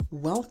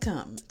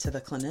Welcome to the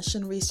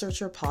Clinician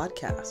Researcher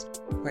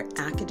Podcast, where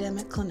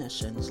academic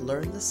clinicians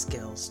learn the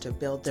skills to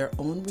build their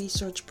own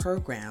research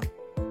program,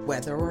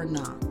 whether or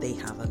not they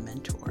have a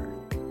mentor.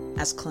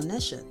 As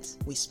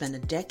clinicians, we spend a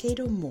decade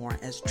or more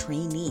as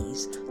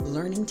trainees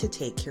learning to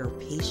take care of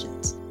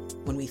patients.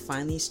 When we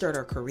finally start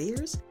our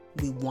careers,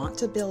 we want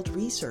to build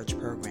research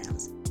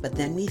programs, but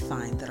then we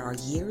find that our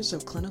years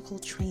of clinical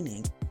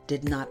training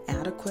did not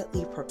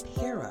adequately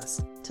prepare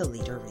us to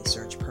lead a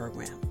research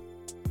program.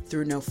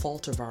 Through no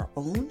fault of our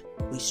own,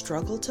 we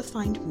struggle to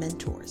find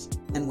mentors,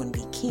 and when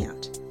we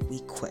can't,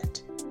 we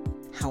quit.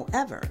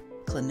 However,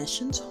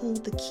 clinicians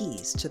hold the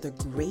keys to the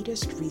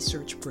greatest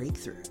research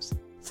breakthroughs.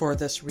 For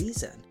this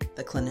reason,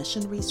 the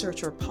Clinician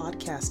Researcher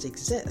Podcast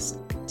exists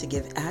to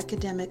give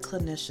academic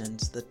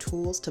clinicians the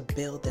tools to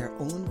build their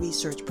own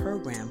research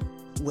program,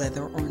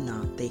 whether or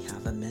not they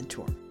have a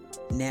mentor.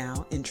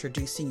 Now,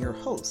 introducing your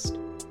host,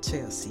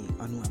 Chelsea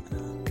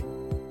Onwemina.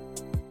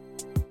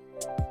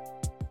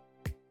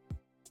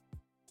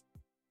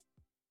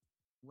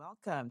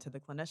 Welcome to the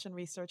Clinician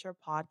Researcher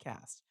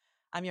Podcast.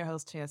 I'm your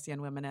host, Chelsea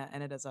Onwemina,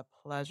 and it is a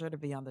pleasure to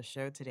be on the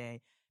show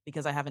today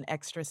because I have an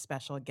extra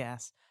special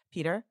guest.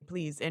 Peter,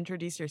 please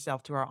introduce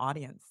yourself to our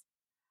audience.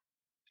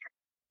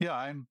 Yeah,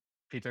 I'm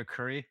Peter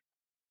Kurre.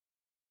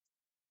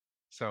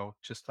 So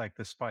just like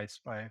the spice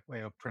by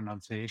way of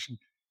pronunciation.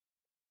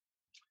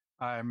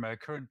 I'm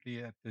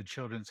currently at the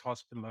Children's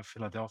Hospital of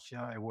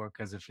Philadelphia. I work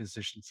as a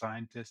physician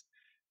scientist,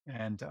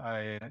 and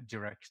I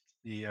direct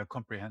the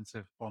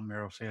Comprehensive Bone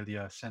Marrow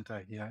Failure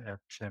Center here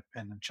at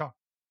Penn and Shaw.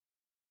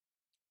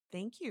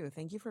 Thank you.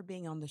 Thank you for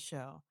being on the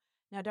show.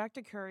 Now,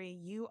 Dr. Kurre,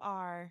 you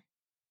are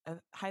a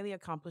highly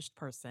accomplished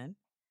person,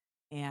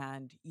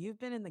 and you've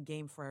been in the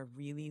game for a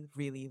really,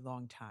 really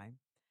long time.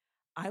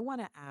 I want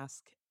to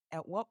ask,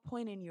 at what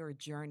point in your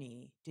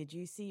journey did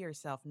you see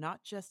yourself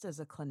not just as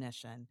a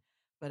clinician,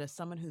 but as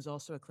someone who's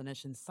also a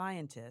clinician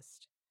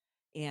scientist?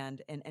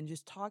 And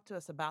just talk to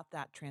us about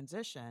that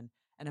transition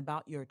and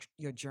about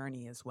your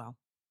journey as well.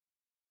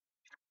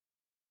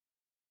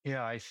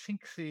 Yeah, I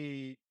think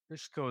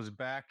this goes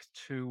back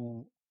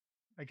to,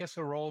 I guess,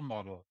 a role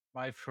model.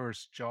 My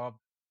first job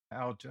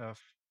out of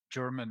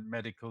German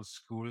medical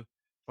school,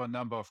 for a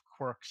number of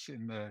quirks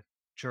in the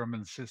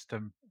German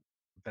system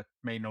that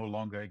may no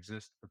longer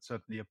exist, but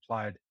certainly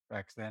applied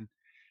back then.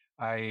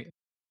 I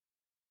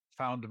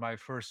found my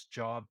first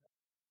job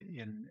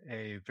in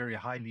a very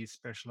highly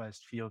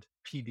specialized field,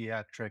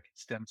 pediatric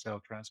stem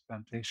cell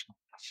transplantation.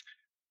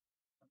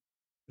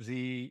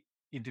 The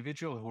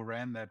individual who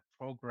ran that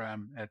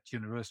program at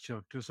University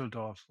of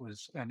Düsseldorf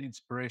was an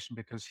inspiration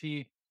because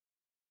he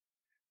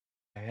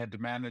had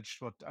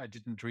managed what I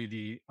didn't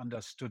really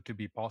understood to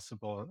be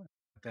possible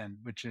then,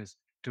 which is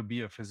to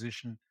be a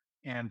physician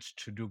and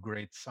to do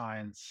great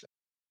science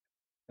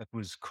that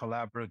was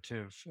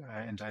collaborative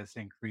and I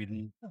think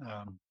really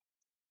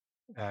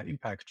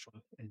impactful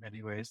in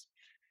many ways.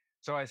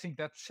 So I think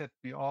that set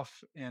me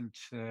off. And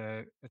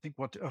I think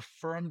what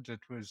affirmed it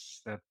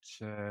was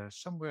that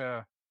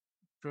somewhere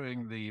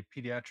during the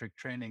pediatric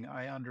training,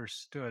 I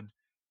understood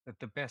that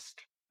the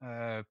best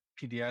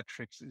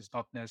pediatrics is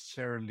not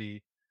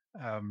necessarily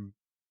um,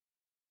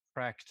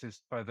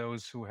 practiced by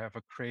those who have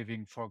a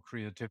craving for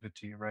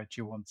creativity, right?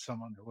 You want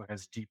someone who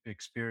has deep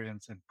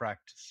experience and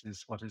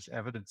practices what is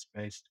evidence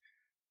based.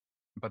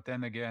 But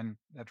then again,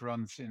 that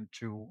runs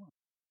into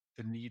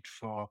the need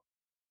for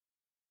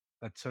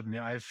that certainly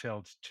I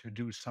felt to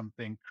do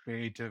something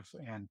creative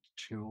and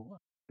to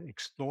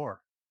explore.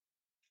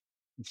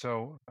 And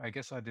so I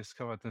guess I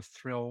discovered the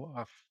thrill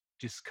of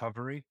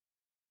discovery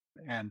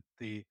and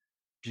the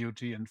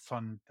beauty and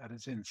fun that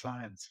is in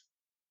science.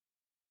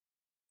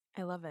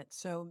 I love it.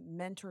 So,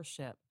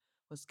 mentorship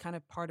was kind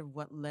of part of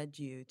what led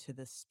you to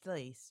this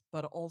space,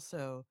 but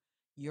also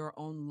your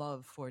own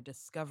love for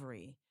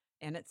discovery.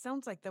 And it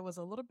sounds like there was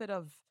a little bit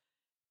of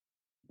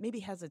maybe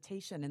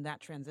hesitation in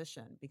that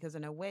transition because,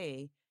 in a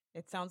way,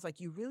 it sounds like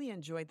you really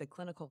enjoyed the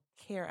clinical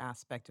care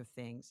aspect of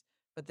things,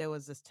 but there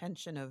was this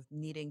tension of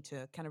needing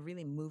to kind of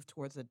really move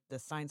towards the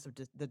science of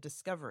the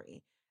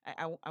discovery.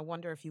 I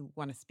wonder if you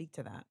want to speak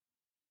to that.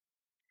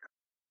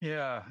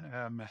 Yeah,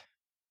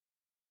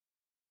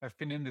 I've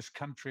been in this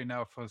country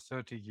now for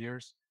 30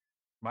 years.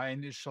 My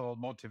initial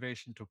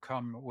motivation to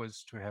come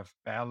was to have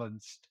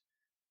balanced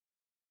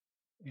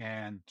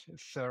and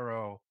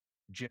thorough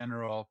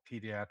general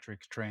pediatric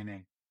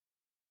training.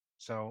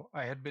 So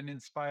I had been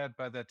inspired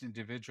by that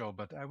individual,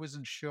 but I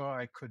wasn't sure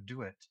I could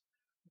do it.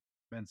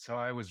 And so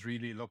I was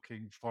really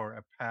looking for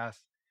a path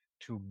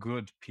to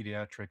good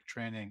pediatric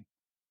training.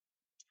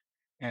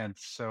 And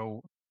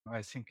so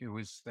I think it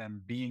was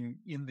then being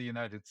in the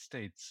United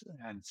States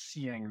and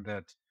seeing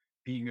that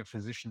being a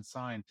physician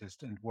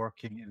scientist and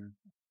working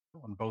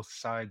on both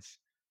sides,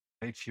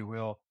 if you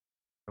will,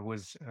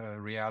 was a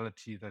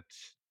reality that,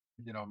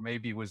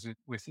 maybe was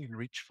within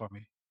reach for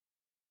me.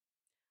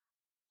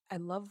 I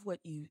love what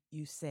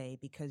you say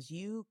because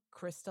you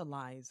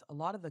crystallize a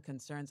lot of the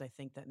concerns I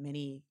think that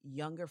many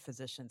younger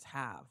physicians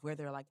have, where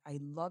they're like, I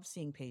love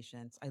seeing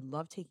patients, I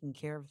love taking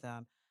care of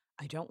them.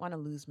 I don't want to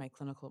lose my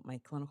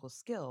clinical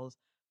skills,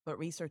 but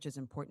research is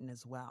important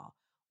as well.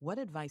 What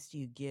advice do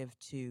you give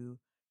to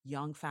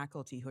young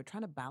faculty who are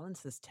trying to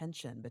balance this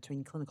tension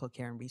between clinical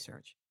care and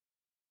research?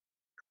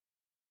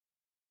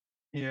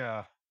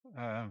 Yeah,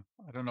 I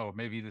don't know.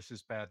 Maybe this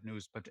is bad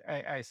news, but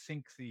I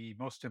think the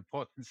most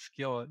important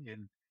skill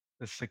in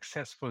the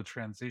successful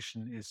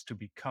transition is to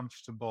be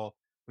comfortable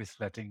with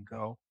letting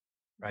go,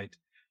 right?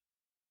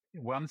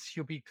 Once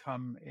you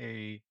become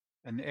a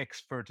an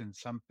expert in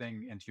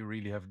something and you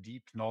really have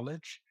deep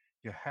knowledge,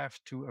 you have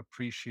to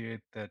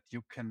appreciate that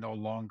you can no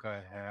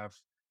longer have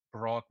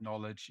broad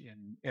knowledge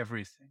in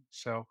everything.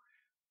 So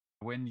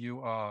when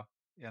you are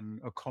an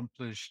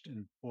accomplished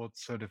and board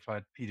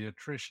certified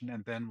pediatrician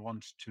and then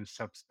want to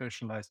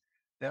subspecialize,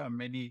 there are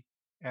many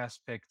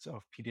aspects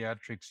of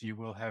pediatrics you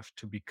will have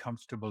to be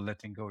comfortable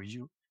letting go.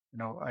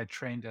 I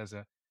trained as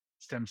a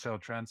stem cell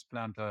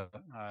transplanter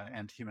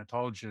and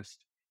hematologist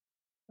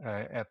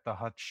at the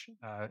Hutch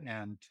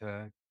and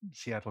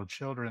Seattle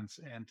Children's,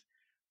 and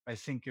I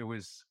think it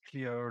was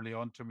clear early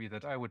on to me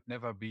that I would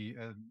never be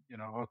a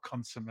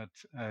consummate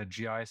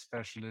GI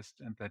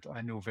specialist, and that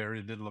I knew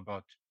very little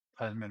about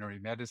pulmonary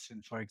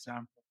medicine, for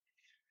example.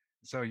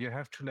 So you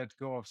have to let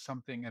go of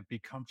something and be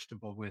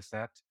comfortable with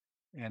that.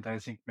 And I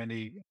think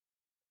many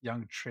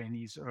young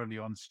trainees early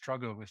on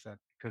struggle with that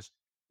because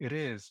it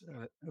is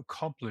an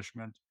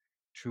accomplishment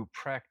to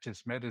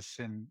practice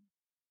medicine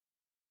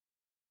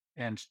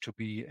and to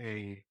be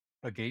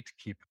a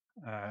gatekeeper,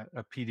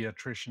 a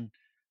pediatrician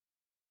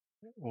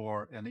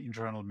or an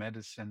internal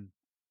medicine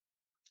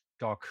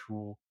doc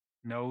who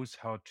knows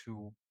how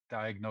to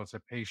diagnose a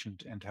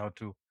patient and how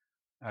to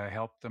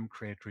help them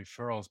create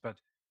referrals. But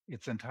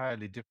it's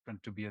entirely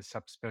different to be a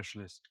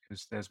subspecialist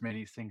because there's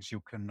many things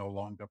you can no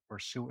longer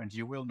pursue and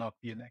you will not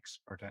be an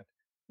expert at.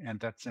 And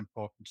that's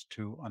important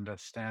to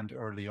understand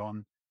early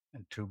on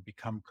and to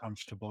become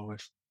comfortable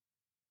with.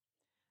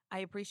 I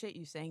appreciate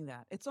you saying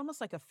that. It's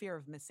almost like a fear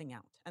of missing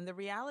out. And the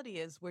reality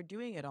is, we're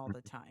doing it all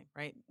the Mhm. time,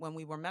 right? When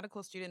we were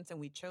medical students and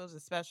we chose a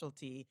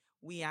specialty,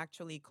 we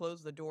actually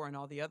closed the door on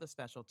all the other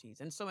specialties.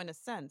 And so, in a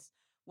sense,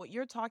 what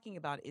you're talking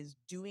about is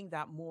doing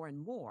that more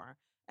and more.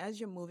 As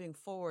you're moving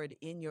forward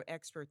in your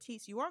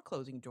expertise, you are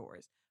closing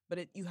doors,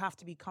 but you have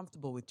to be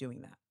comfortable with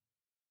doing that.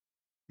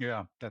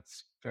 Yeah,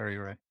 that's very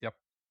right. Yep.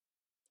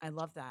 I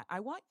love that.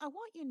 I want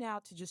you now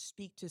to just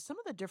speak to some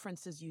of the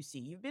differences you see.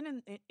 You've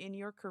been in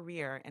your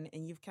career,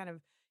 and you've kind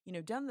of,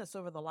 done this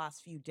over the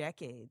last few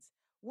decades.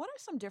 What are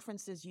some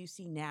differences you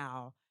see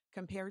now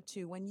compared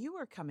to when you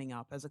were coming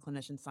up as a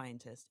clinician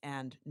scientist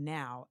and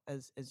now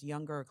as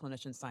younger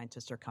clinician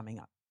scientists are coming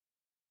up?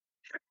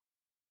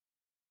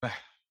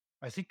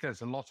 I think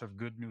there's a lot of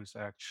good news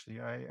actually.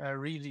 I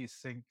really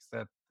think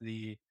that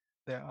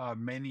there are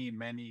many,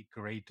 many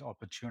great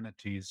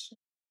opportunities.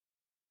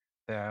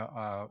 There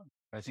are,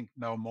 I think,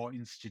 now more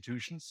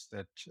institutions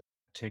that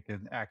take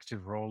an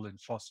active role in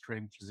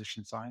fostering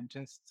physician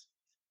scientists.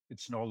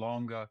 It's no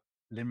longer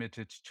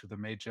limited to the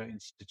major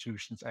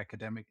institutions,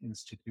 academic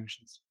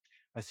institutions.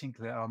 I think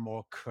there are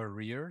more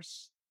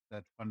careers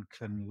that one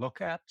can look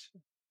at,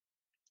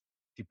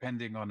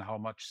 depending on how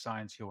much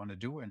science you want to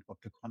do and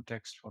what the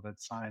context for that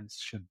science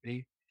should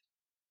be.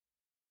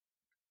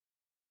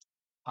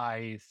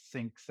 I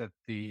think that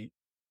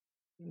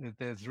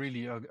there's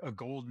really a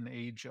golden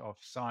age of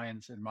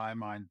science in my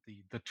mind.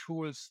 The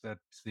tools that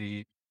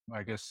the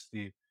I guess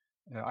the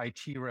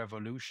IT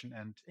revolution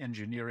and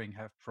engineering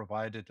have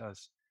provided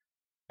us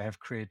have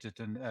created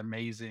an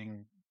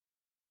amazing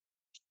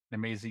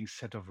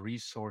set of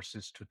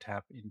resources to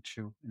tap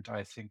into, and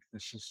I think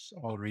this is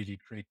all really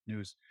great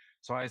news.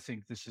 So I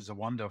think this is a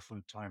wonderful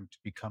time to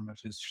become a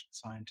physician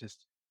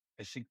scientist.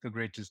 I think the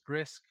greatest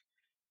risk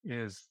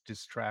is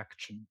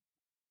distraction.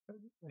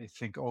 I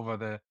think over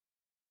the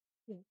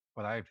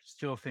what I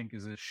still think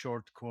is a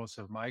short course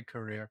of my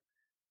career,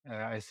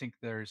 I think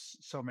there's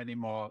so many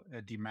more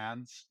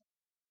demands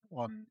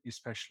on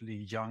especially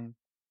young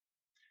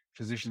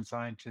physician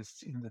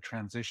scientists in the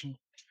transition.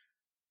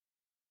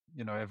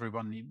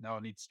 Everyone now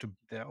needs to be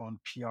their own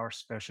PR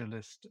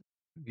specialist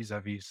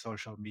vis-a-vis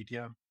social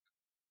media.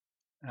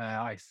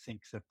 I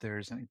think that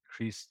there's an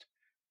increased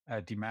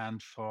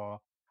demand for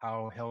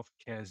how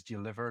healthcare is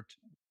delivered.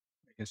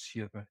 I guess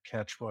here the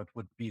catchword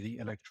would be the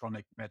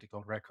electronic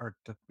medical record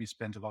that we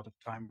spend a lot of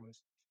time with.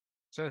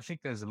 So I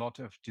think there's a lot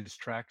of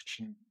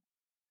distraction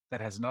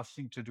that has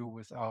nothing to do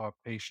with our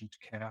patient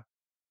care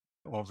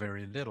or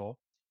very little.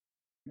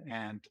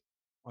 And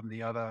on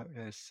the other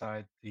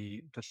side,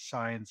 the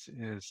science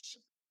is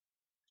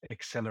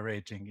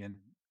accelerating in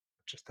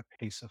just the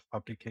pace of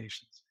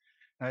publications.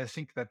 And I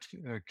think that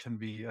can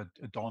be a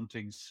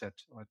daunting set,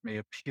 or it may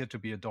appear to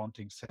be a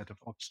daunting set of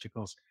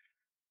obstacles.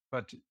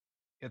 But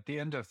at the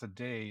end of the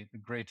day, the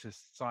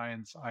greatest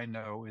science I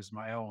know is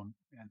my own,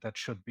 and that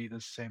should be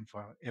the same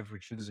for every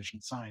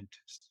physician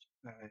scientist.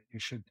 You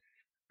should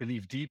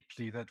believe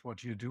deeply that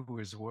what you do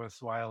is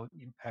worthwhile,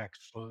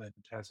 impactful, and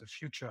has a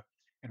future.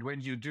 And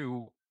when you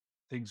do,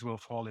 things will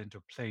fall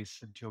into place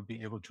and you'll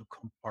be able to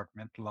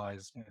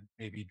compartmentalize and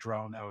maybe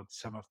drown out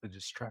some of the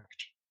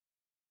distraction.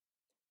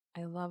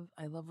 I love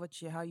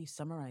what you how you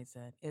summarize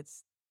it.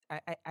 It's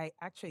I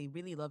actually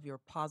really love your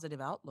positive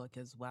outlook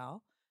as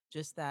well.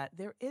 Just that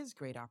there is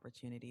great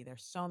opportunity.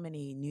 There's so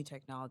many new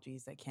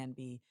technologies that can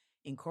be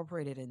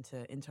incorporated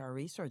into our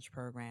research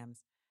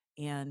programs.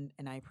 And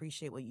I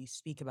appreciate what you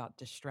speak about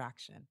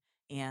distraction.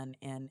 And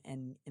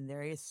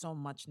there is so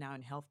much now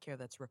in healthcare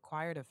that's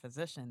required of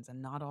physicians,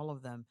 and not all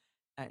of them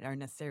are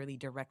necessarily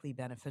directly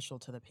beneficial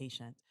to the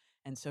patient.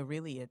 And so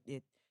really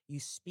it you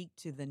speak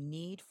to the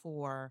need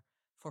for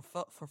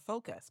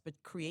focus, but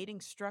creating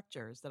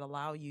structures that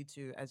allow you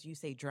to, as you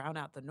say, drown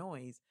out the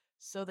noise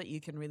so that you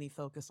can really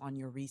focus on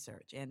your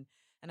research. And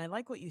I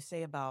like what you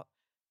say about,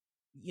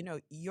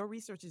 your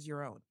research is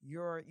your own.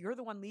 You're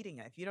the one leading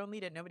it. If you don't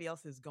lead it, nobody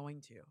else is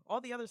going to.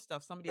 All the other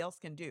stuff somebody else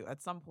can do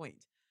at some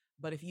point.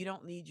 But if you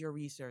don't lead your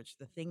research,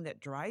 the thing that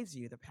drives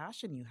you, the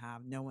passion you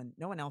have, no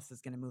one else is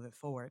going to move it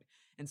forward.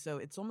 And so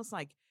it's almost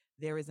like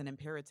there is an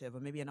imperative or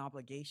maybe an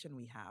obligation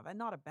we have, and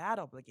not a bad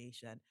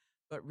obligation,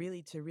 but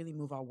really to really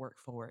move our work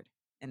forward.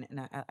 And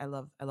I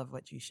love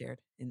what you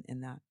shared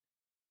in that.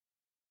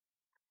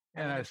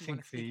 I And don't know I if you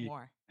want to think speak the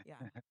more. Yeah.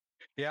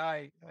 yeah,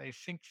 I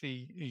think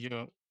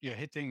you're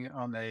hitting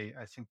on a,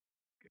 I think,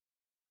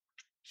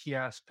 key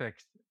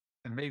aspect,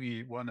 and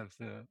maybe one of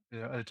the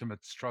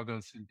ultimate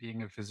struggles in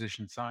being a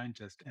physician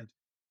scientist, and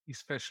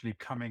especially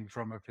coming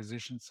from a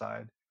physician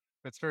side.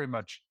 That's very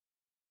much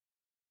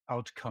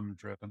outcome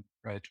driven,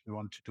 right? We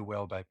want to do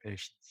well by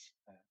patients.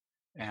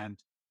 And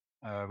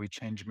we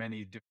change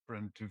many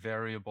different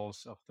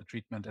variables of the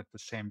treatment at the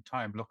same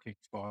time, looking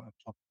for a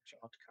top-notch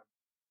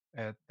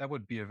outcome. That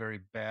would be a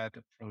very bad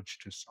approach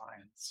to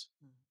science.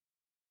 Mm.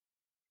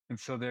 And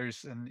so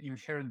there's an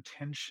inherent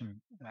tension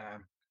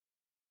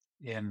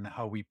in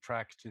how we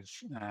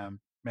practice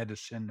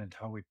medicine and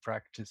how we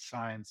practice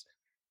science.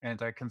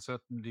 And I can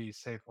certainly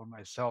say for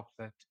myself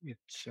that it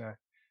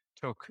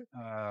took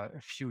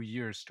a few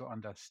years to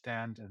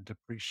understand and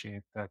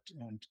appreciate that,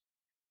 and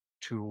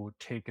to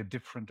take a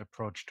different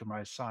approach to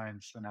my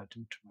science than I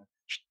do to my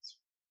patients.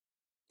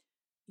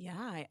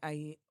 Yeah,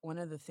 I one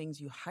of the things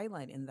you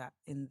highlight in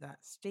that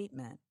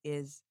statement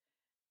is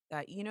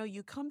that,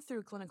 you come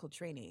through clinical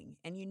training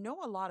and you know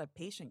a lot of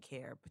patient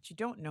care, but you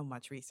don't know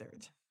much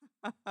research.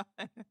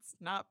 It's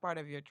not part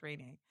of your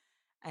training.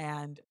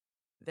 And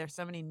there's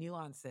so many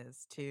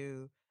nuances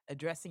to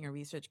addressing a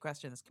research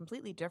question that's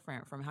completely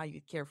different from how you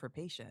care for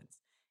patients.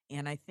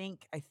 And I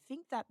think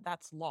that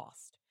that's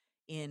lost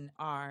in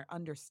our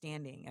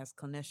understanding as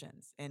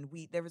clinicians. And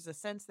there was a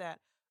sense that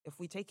if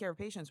we take care of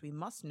patients, we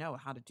must know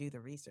how to do the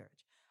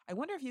research. I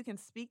wonder if you can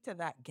speak to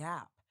that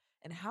gap,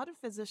 and how do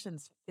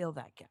physicians fill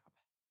that gap?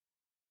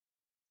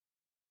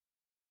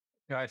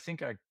 Yeah, I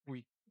think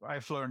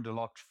I've learned a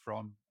lot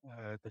from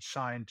the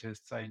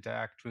scientists I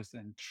interact with,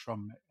 and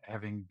from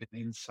having been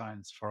in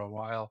science for a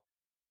while.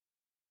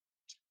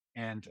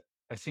 And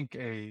I think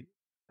a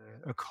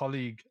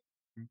colleague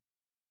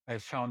I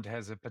found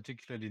has a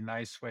particularly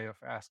nice way of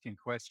asking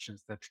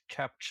questions that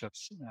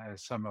captures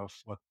some of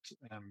what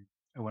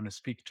I want to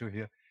speak to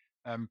here.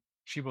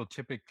 She will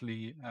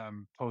typically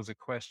pose a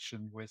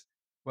question with,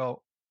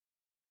 "Well,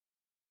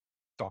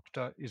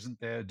 doctor, isn't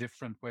there a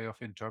different way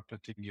of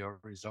interpreting your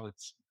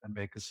results?" And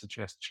make a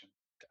suggestion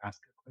to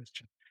ask a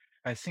question.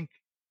 I think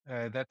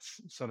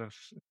that's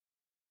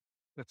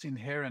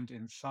inherent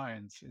in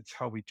science. It's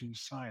how we do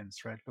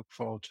science, right? Look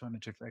for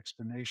alternative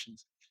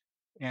explanations.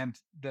 And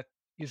that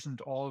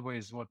isn't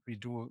always what we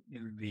do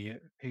in the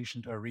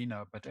patient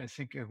arena, but I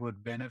think it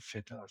would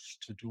benefit us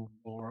to do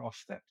more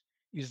of that.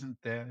 Isn't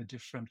there a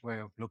different way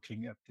of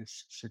looking at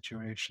this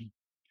situation?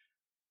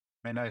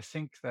 And I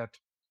think that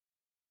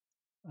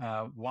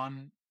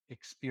one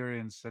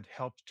experience that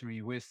helped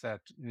me with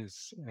that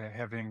is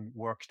having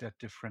worked at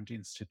different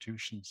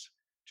institutions,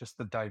 just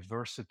the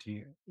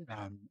diversity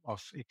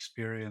of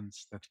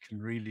experience that can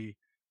really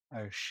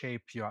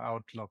shape your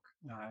outlook.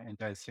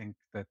 And I think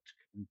that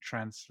can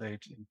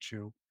translate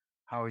into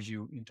how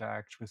you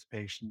interact with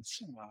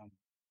patients.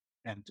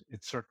 And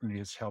it certainly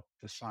has helped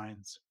the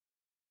science.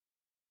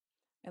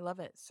 I love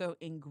it. So,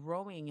 in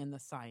growing in the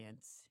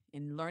science,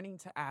 in learning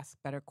to ask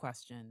better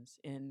questions,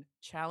 in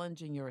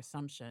challenging your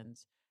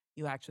assumptions,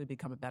 you actually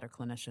become a better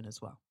clinician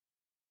as well.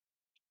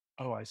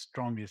 Oh, I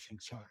strongly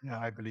think so. Yeah,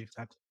 I believe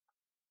that.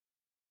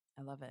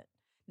 I love it.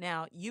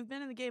 Now, you've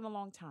been in the game a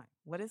long time.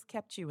 What has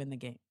kept you in the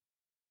game?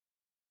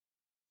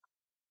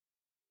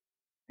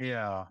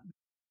 Yeah,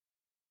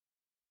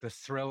 the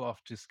thrill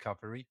of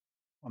discovery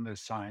on the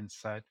science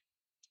side.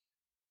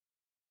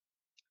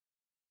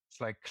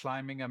 It's like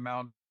climbing a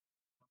mountain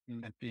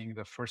and being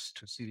the first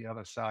to see the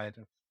other side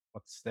of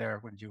what's there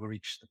when you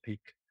reach the peak.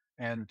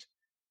 And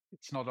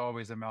it's not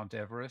always a Mount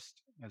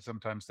Everest. And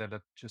sometimes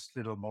they're just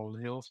little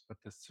molehills, but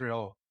the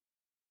thrill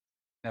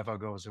never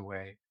goes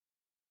away.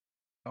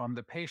 On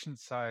the patient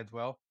side,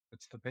 well,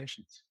 it's the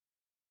patients.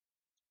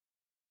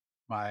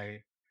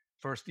 My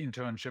first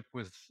internship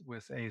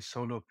with a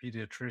solo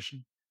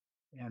pediatrician,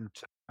 and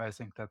I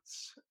think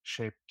that's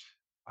shaped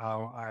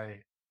how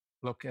I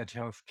look at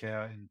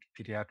healthcare and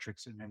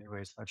pediatrics in many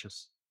ways. I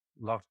just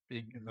love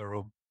being in the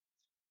room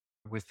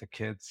with the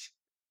kids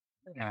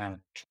and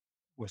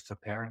with the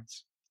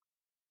parents.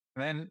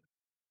 And then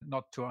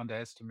not to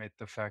underestimate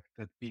the fact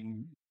that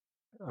being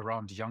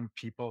around young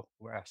people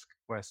who ask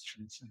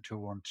questions and who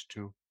want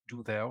to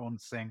do their own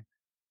thing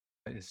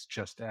is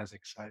just as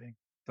exciting.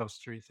 Those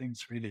three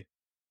things really.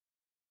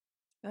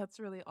 That's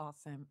really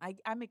awesome.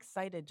 I'm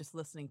excited just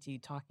listening to you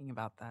talking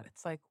about that.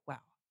 It's like, wow,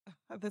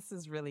 this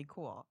is really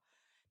cool.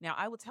 Now,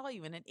 I will tell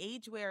you, in an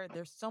age where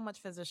there's so much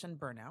physician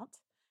burnout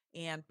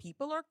and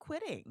people are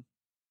quitting,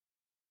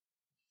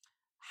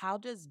 how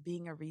does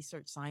being a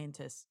research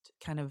scientist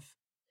kind of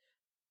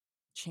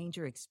change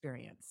your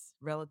experience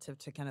relative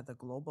to kind of the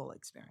global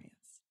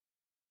experience?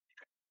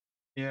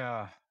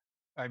 Yeah.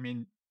 I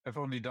mean, I've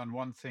only done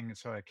one thing,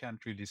 so I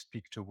can't really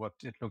speak to what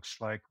it looks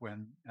like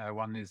when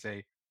one is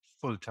a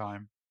full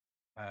time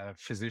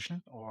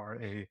physician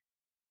or a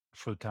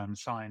full time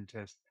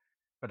scientist.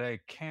 But I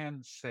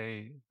can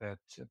say that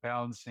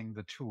balancing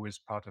the two is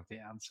part of the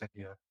answer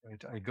here.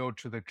 Right? I go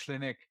to the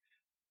clinic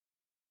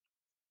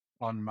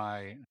on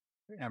my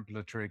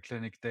ambulatory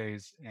clinic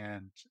days,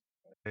 and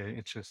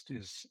it just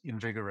is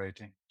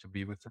invigorating to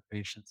be with the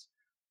patients.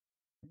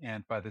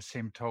 And by the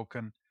same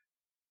token,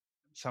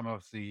 some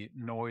of the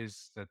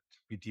noise that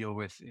we deal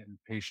with in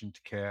patient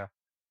care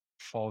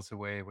falls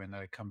away when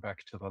I come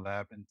back to the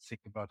lab and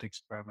think about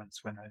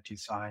experiments. When I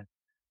design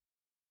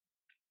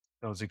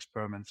those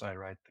experiments, I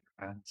write the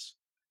grants.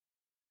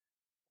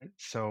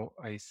 So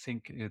I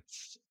think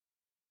it's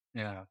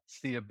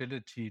the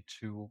ability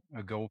to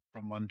go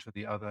from one to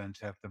the other and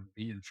have them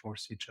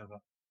reinforce each other.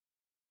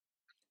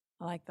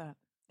 I like that.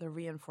 The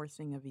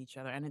reinforcing of each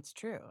other. And it's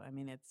true. I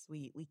mean, it's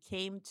we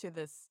came to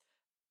this.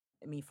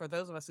 I mean, for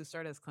those of us who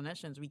started as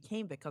clinicians, we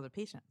came because of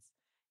patients.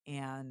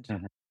 And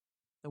Mhm.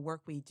 the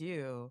work we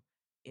do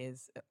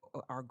is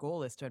our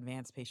goal is to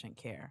advance patient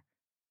care.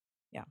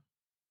 Yeah.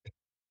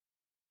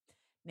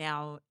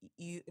 Now,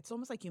 you it's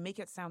almost like you make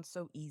it sound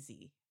so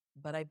easy,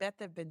 but I bet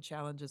there've been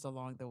challenges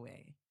along the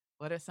way.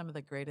 What are some of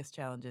the greatest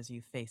challenges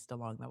you faced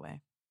along the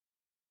way?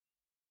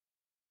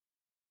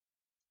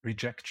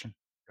 Rejection,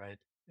 right?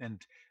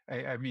 And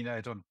I mean,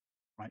 I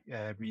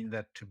mean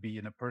that to be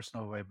in a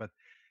personal way, but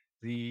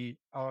the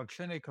our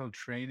clinical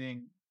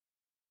training,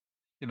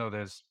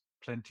 there's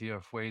plenty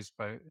of ways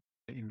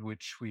in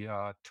which we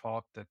are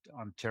taught that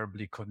aren't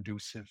terribly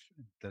conducive,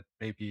 that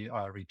maybe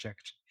are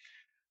rejection.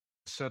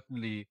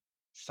 Certainly,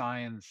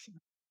 science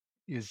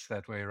is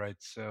that way, right?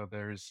 So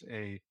there is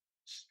a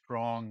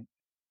strong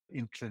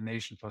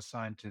inclination for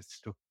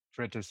scientists to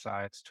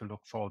criticize, to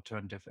look for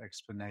alternative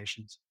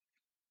explanations.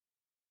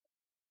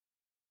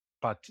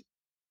 But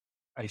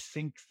I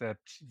think that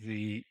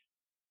the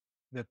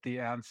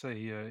answer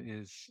here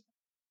is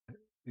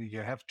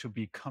you have to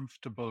be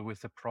comfortable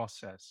with the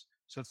process.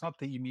 So it's not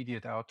the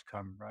immediate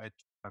outcome, right?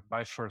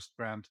 My first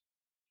grant,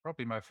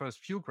 probably my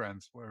first few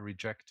grants were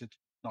rejected,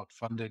 not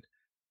funded,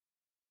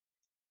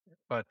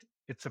 but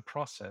it's a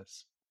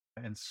process.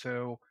 And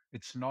so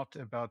it's not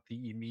about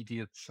the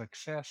immediate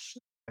success.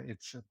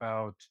 It's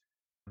about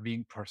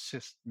being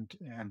persistent,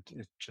 and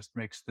it just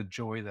makes the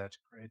joy that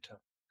greater.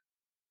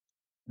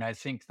 And I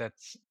think that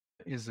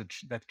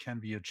can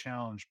be a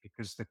challenge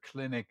because the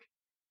clinic,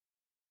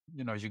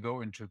 you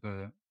go into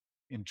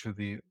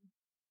the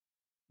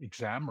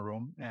exam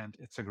room and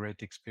it's a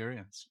great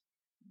experience.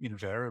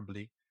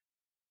 Invariably,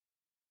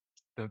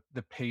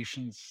 the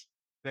patients,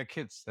 they're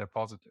kids, they're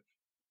positive.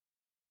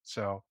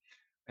 So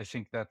I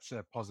think that's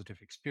a positive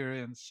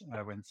experience.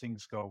 When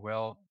things go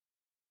well,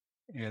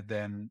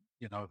 then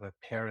the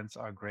parents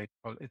are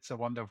grateful. It's a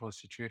wonderful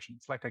situation.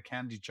 It's like a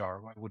candy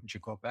jar. Why wouldn't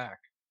you go back,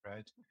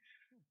 right?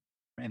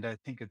 And I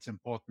think it's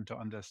important to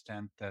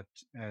understand that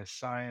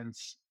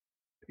science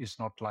is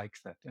not like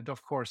that. And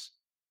of course,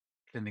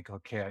 clinical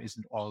care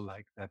isn't all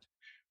like that.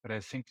 But I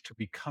think to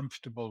be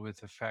comfortable with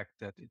the fact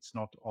that it's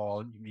not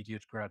all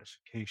immediate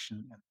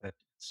gratification and that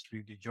it's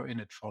really you're in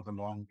it for the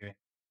long game.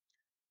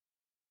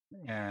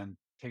 And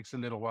takes a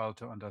little while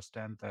to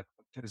understand that,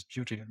 but there's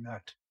beauty in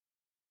that.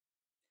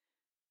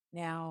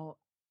 Now,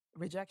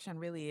 rejection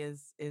really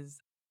is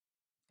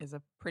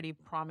a pretty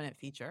prominent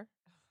feature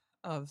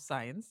of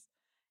science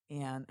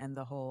and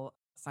the whole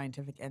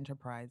scientific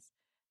enterprise.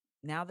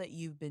 Now that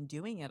you've been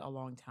doing it a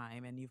long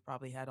time and you've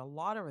probably had a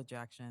lot of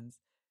rejections,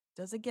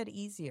 does it get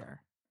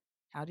easier?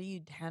 How do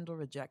you handle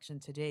rejection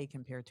today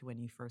compared to when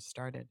you first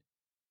started?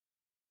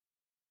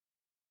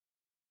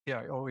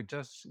 Yeah, oh, it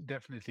does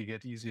definitely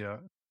get easier.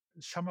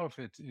 Some of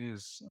it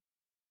is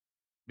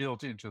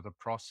built into the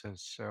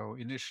process. So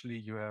initially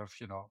you have,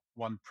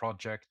 one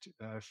project,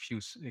 a few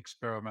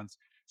experiments,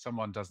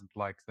 someone doesn't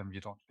like them,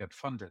 you don't get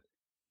funded.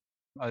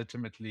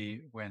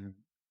 Ultimately, when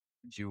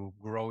you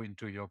grow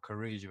into your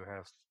career, you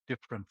have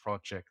different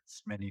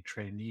projects, many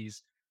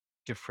trainees,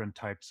 different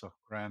types of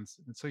grants.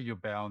 And so you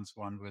balance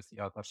one with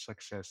the other,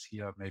 success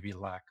here, maybe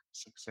lack of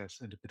success,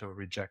 and a bit of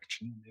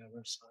rejection on the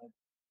other side.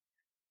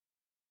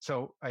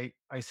 So I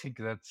think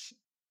that's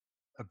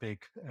a big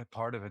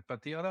part of it.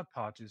 But the other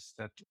part is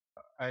that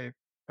I,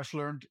 I've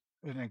learned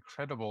an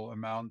incredible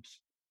amount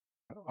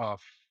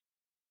of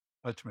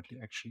ultimately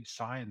actually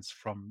science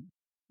from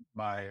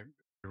my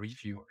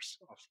reviewers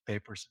of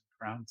papers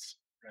and grants,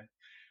 right?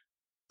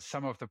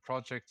 Some of the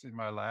projects in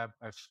my lab,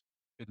 I've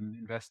been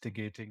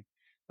investigating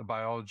the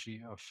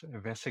biology of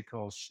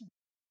vesicles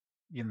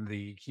in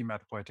the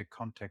hematopoietic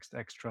context,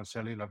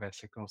 extracellular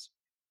vesicles,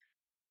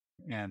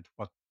 and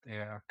what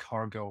their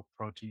cargo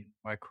protein,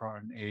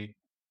 microRNA,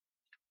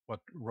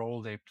 what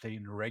role they play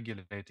in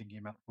regulating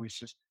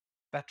hematopoiesis.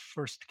 That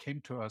first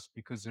came to us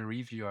because a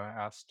reviewer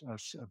asked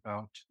us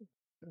about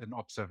an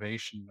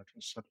observation that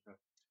was sort of a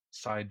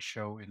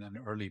sideshow in an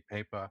early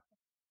paper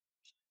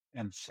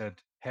and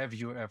said, "Have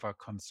you ever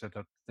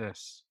considered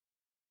this?"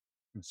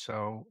 And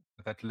so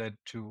that led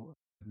to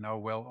now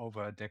well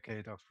over a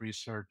decade of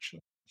research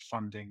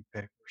funding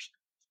papers.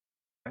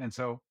 And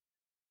so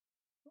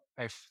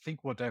I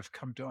think what I've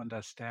come to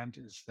understand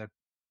is that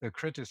the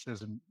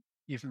criticism,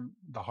 even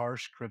the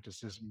harsh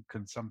criticism,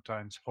 can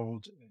sometimes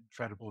hold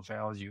incredible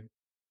value.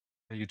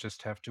 You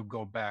just have to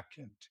go back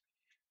and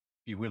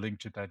be willing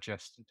to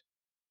digest it.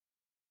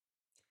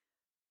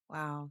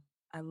 Wow.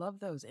 I love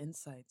those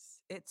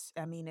insights.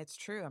 I mean, it's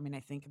true. I mean, I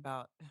think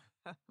about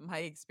my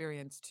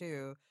experience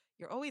too.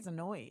 You're always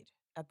annoyed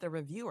at the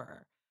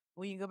reviewer.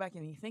 When you go back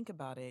and you think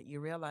about it,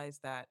 you realize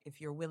that if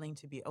you're willing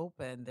to be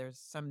open, there's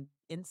some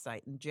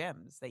insight and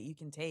gems that you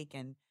can take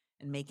and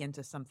make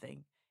into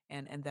something.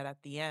 And that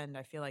at the end,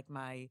 I feel like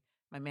my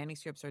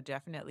manuscripts are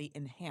definitely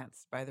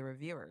enhanced by the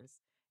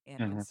reviewers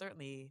and Mhm,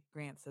 certainly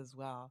grants as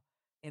well.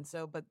 And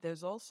so, but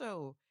there's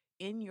also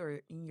in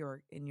your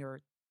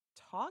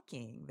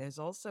talking, there's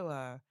also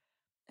a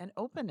an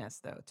openness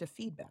though to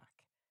feedback.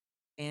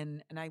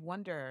 And I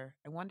wonder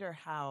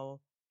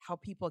how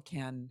people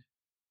can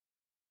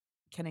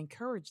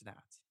encourage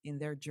that in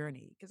their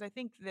journey because I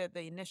think that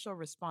the initial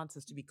response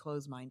is to be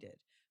closed-minded.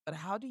 But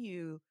how do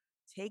you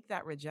take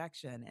that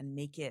rejection and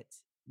make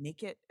it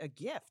a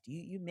gift?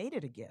 You made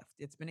it a gift.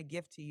 It's been a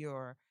gift to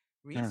your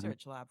mhm.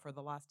 research lab for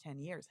the last 10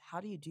 years.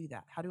 How do you do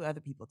that? How do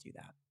other people do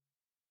that?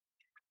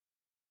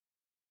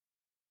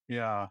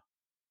 Yeah,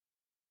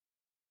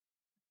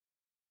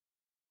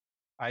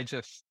 I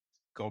just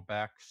go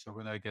back. So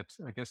when I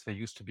guess they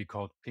used to be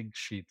called pink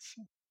sheets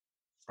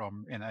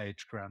from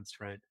NIH grants,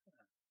 right?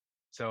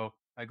 So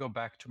I go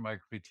back to my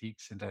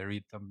critiques and I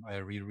read them, I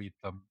reread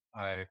them,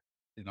 I,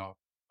 you know,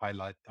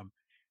 highlight them.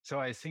 So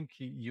I think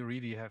you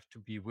really have to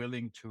be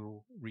willing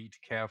to read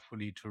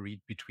carefully, to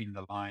read between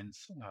the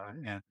lines,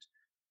 and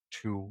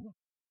to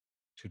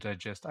to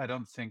digest. I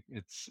don't think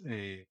it's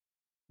a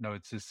no,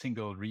 it's a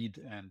single read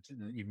and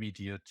an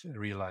immediate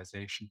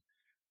realization.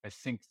 I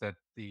think that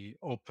the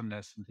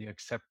openness and the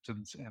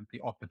acceptance and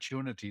the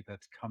opportunity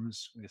that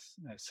comes with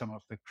some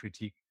of the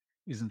critique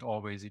isn't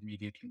always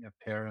immediately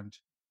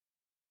apparent.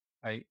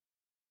 I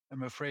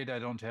I'm afraid I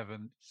don't have a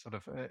sort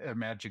of a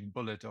magic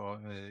bullet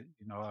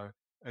or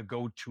a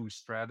go-to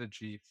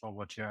strategy for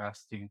what you're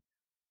asking.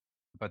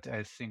 But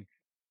I think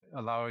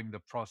allowing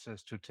the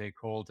process to take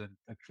hold and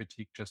the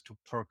critique just to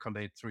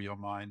percolate through your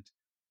mind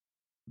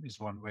is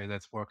one way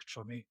that's worked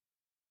for me.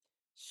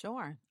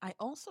 Sure. I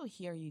also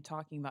hear you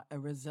talking about a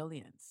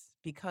resilience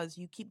because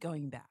you keep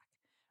going back,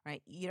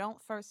 right? You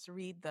don't first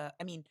read I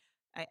mean,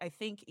 I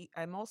think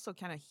I'm also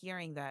kind of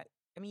hearing that.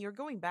 I mean, you're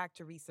going back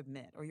to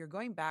resubmit or you're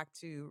going back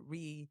to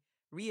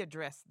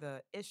readdress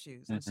the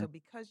issues. And Mhm. so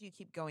because you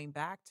keep going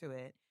back to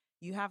it,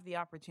 you have the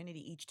opportunity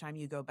each time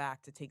you go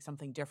back to take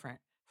something different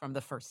from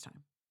the first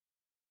time.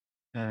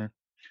 Uh,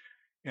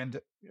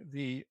 and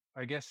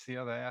I guess the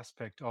other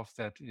aspect of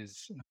that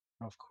is,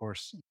 of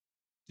course,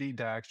 the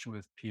interaction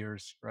with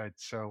peers, right?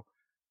 So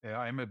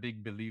I'm a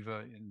big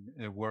believer in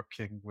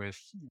working with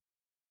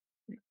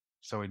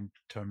so in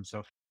terms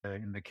of,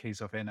 in the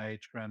case of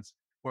NIH grants,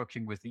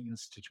 working with the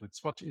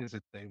institutes, what is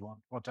it they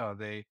want? What are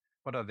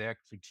their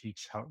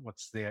critiques?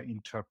 What's their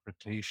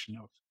interpretation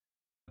of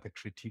the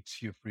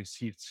critiques you've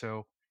received?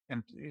 So,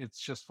 and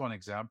it's just one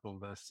example.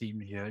 The theme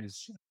here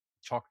is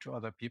talk to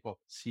other people,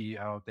 see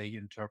how they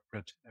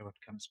interpret what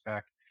comes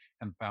back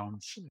and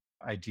bounce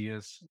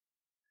ideas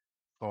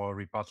for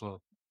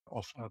rebuttal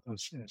of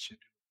others as you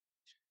do.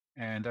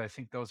 And I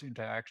think those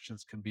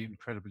interactions can be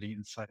incredibly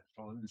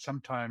insightful. And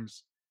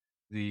sometimes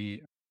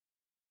the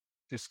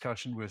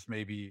discussion with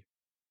maybe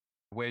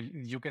where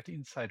you get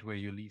insight where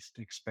you least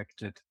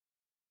expect it.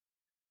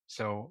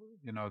 So,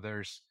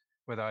 there's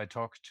whether I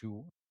talk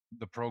to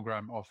the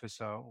program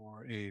officer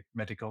or a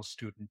medical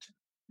student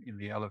in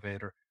the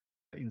elevator,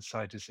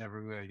 insight is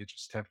everywhere. You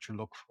just have to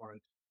look for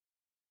it.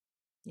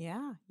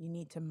 Yeah, you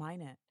need to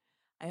mine it.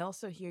 I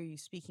also hear you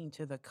speaking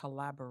to the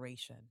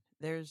collaboration.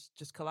 There's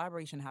just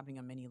collaboration happening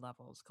on many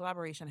levels.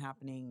 Collaboration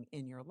happening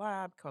in your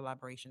lab,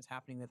 collaborations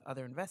happening with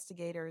other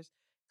investigators,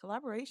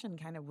 collaboration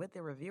kind of with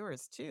the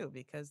reviewers too,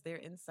 because their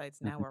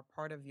insights now Mhm. are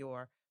part of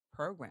your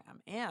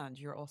program. And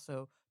you're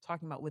also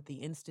talking about with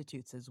the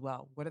institutes as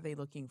well. What are they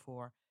looking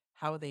for?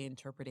 How are they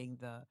interpreting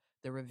the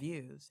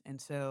reviews? And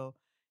so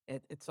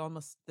it's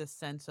almost this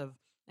sense of,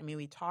 I mean,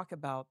 we talk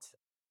about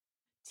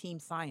team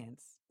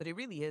science, but it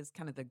really is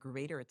kind of the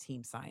greater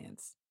team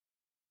science.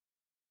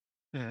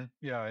 Mhm.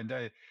 Yeah, and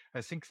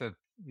I think that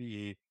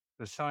the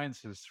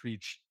science has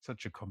reached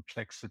such a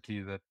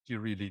complexity that you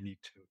really need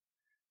to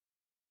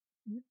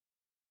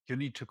you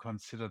need to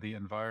consider the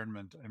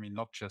environment. I mean,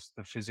 not just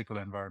the physical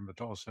environment,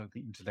 but also the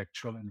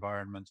intellectual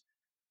environment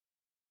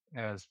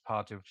as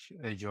part of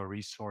your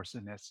resource,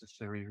 a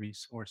necessary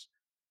resource.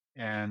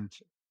 And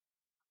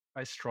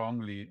I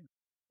strongly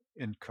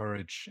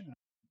encourage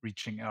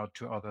reaching out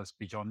to others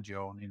beyond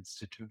your own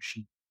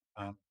institution.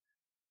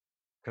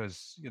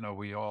 Because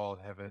we all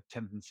have a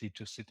tendency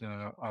to sit in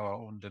our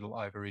own little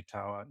ivory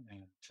tower,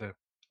 and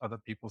other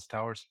people's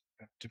towers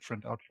have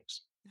different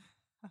outlooks.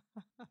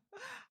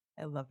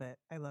 I love it.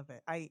 I love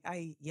it.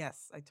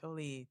 Yes, I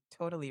totally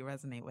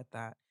resonate with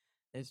that.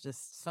 There's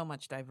just so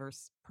much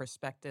diverse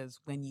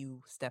perspectives when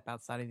you step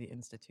outside of the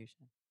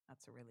institution.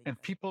 That's a really And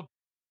good.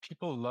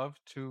 people love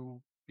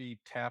to be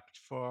tapped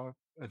for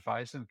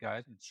advice and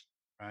guidance,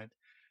 right?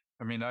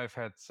 I mean, I've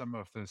had some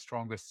of the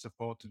strongest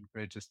support and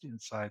greatest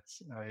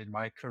insights in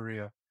my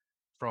career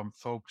from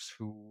folks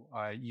who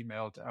I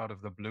emailed out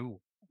of the blue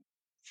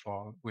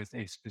with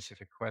a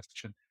specific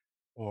question,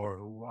 or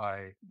who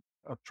I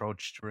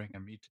approached during a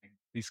meeting.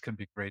 These can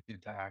be great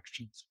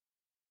interactions.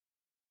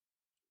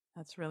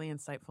 That's really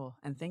insightful.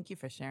 And thank you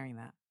for sharing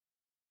that.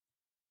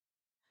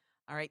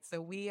 All right.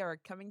 So we are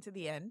coming to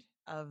the end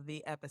of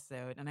the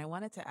episode. And I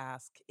wanted to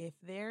ask if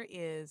there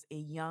is a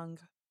young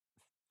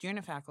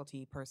junior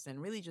faculty person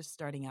really just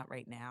starting out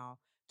right now,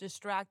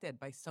 distracted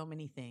by so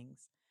many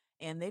things,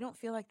 and they don't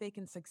feel like they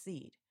can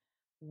succeed.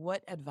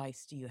 What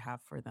advice do you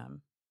have for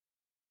them?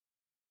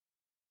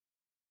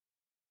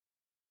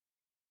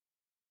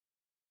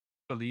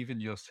 Believe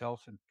in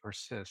yourself and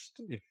persist.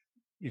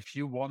 If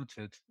you want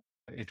it,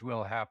 it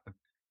will happen.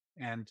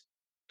 And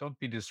don't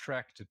be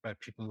distracted by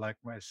people like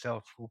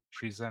myself who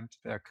present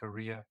their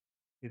career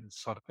in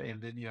sort of a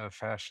linear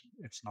fashion.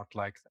 It's not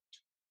like that.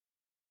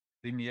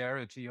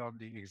 Linearity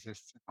only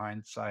exists in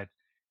hindsight,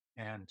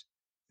 and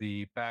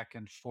the back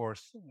and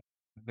forth,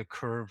 the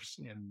curves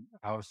in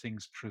how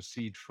things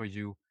proceed for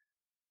you,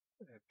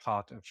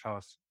 part of how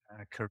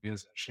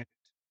careers are shaped.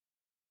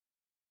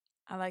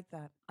 I like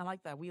that. I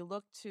like that. We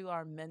look to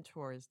our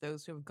mentors,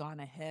 those who have gone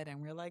ahead,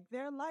 and we're like,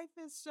 their life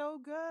is so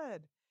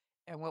good.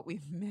 And what we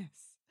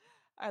miss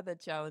are the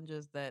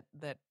challenges that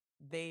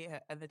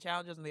and the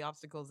challenges and the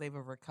obstacles they've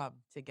overcome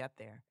to get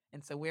there.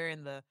 And so we're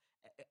in the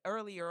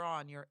earlier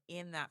on, you're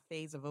in that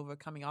phase of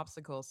overcoming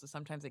obstacles. So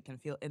sometimes it can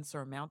feel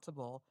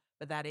insurmountable,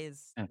 but that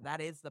is Mhm.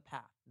 that is the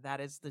path. That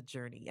is the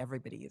journey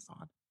everybody is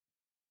on.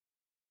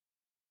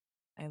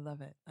 I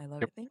love it. I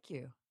love Yep. it. Thank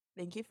you.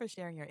 Thank you for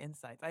sharing your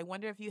insights. I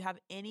wonder if you have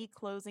any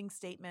closing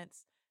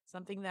statements,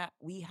 something that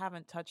we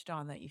haven't touched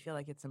on that you feel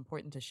like it's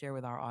important to share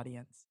with our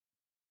audience.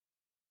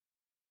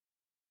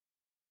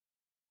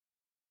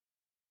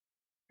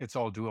 It's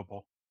all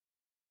doable.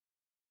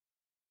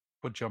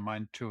 Put your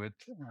mind to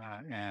it.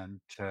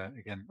 And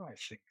again, I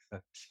think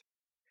that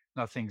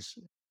nothing's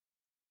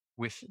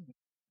with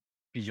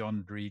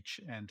beyond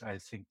reach. And I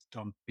think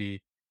don't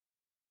be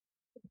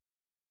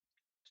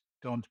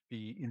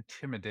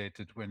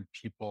intimidated when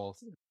people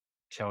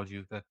tell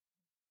you that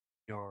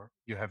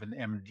you have an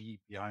MD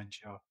behind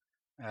your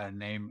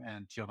name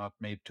and you're not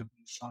made to be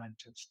a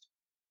scientist.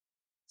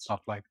 It's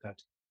not like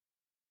that.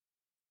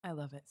 I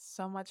love it.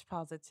 So much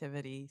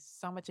positivity,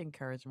 so much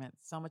encouragement,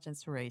 so much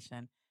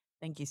inspiration.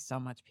 Thank you so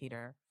much,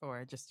 Peter,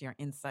 for just your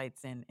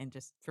insights and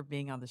just for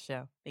being on the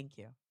show. Thank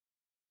you.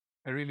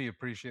 I really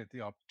appreciate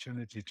the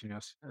opportunity to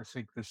us. I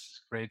think this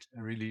is great.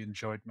 I really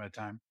enjoyed my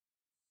time.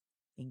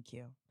 Thank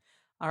you.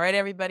 All right,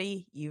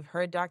 everybody. You've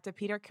heard Dr.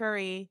 Peter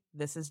Kurre.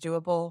 This is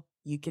doable.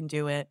 You can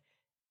do it.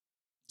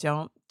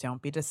 Don't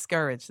be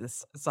discouraged.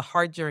 This is a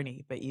hard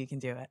journey, but you can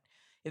do it.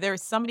 If there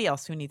is somebody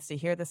else who needs to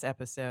hear this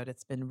episode,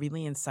 it's been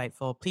really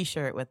insightful. Please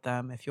share it with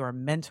them. If you're a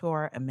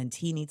mentor, a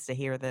mentee needs to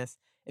hear this.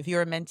 If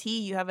you're a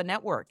mentee, you have a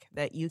network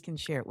that you can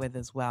share it with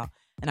as well.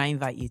 And I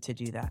invite you to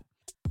do that.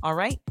 All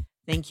right.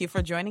 Thank you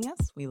for joining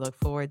us. We look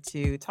forward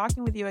to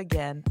talking with you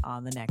again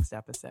on the next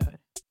episode.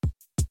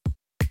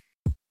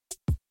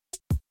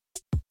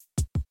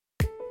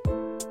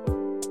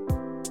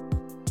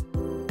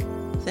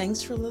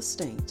 Thanks for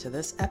listening to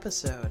this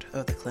episode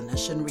of the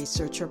Clinician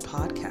Researcher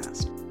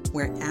Podcast,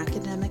 where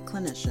academic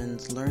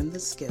clinicians learn the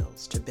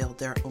skills to build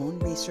their own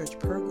research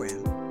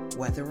program,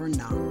 whether or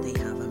not they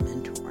have a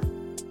mentor.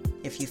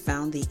 If you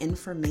found the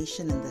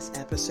information in this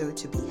episode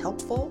to be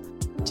helpful,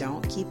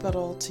 don't keep it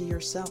all to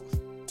yourself.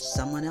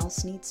 Someone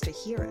else needs to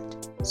hear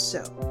it.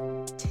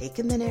 So take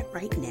a minute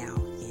right now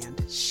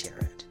and share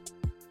it.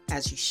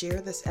 As you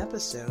share this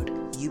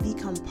episode, you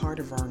become part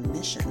of our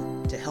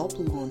mission to help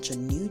launch a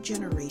new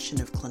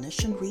generation of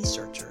clinician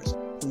researchers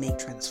who make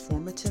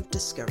transformative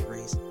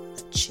discoveries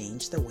that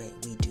change the way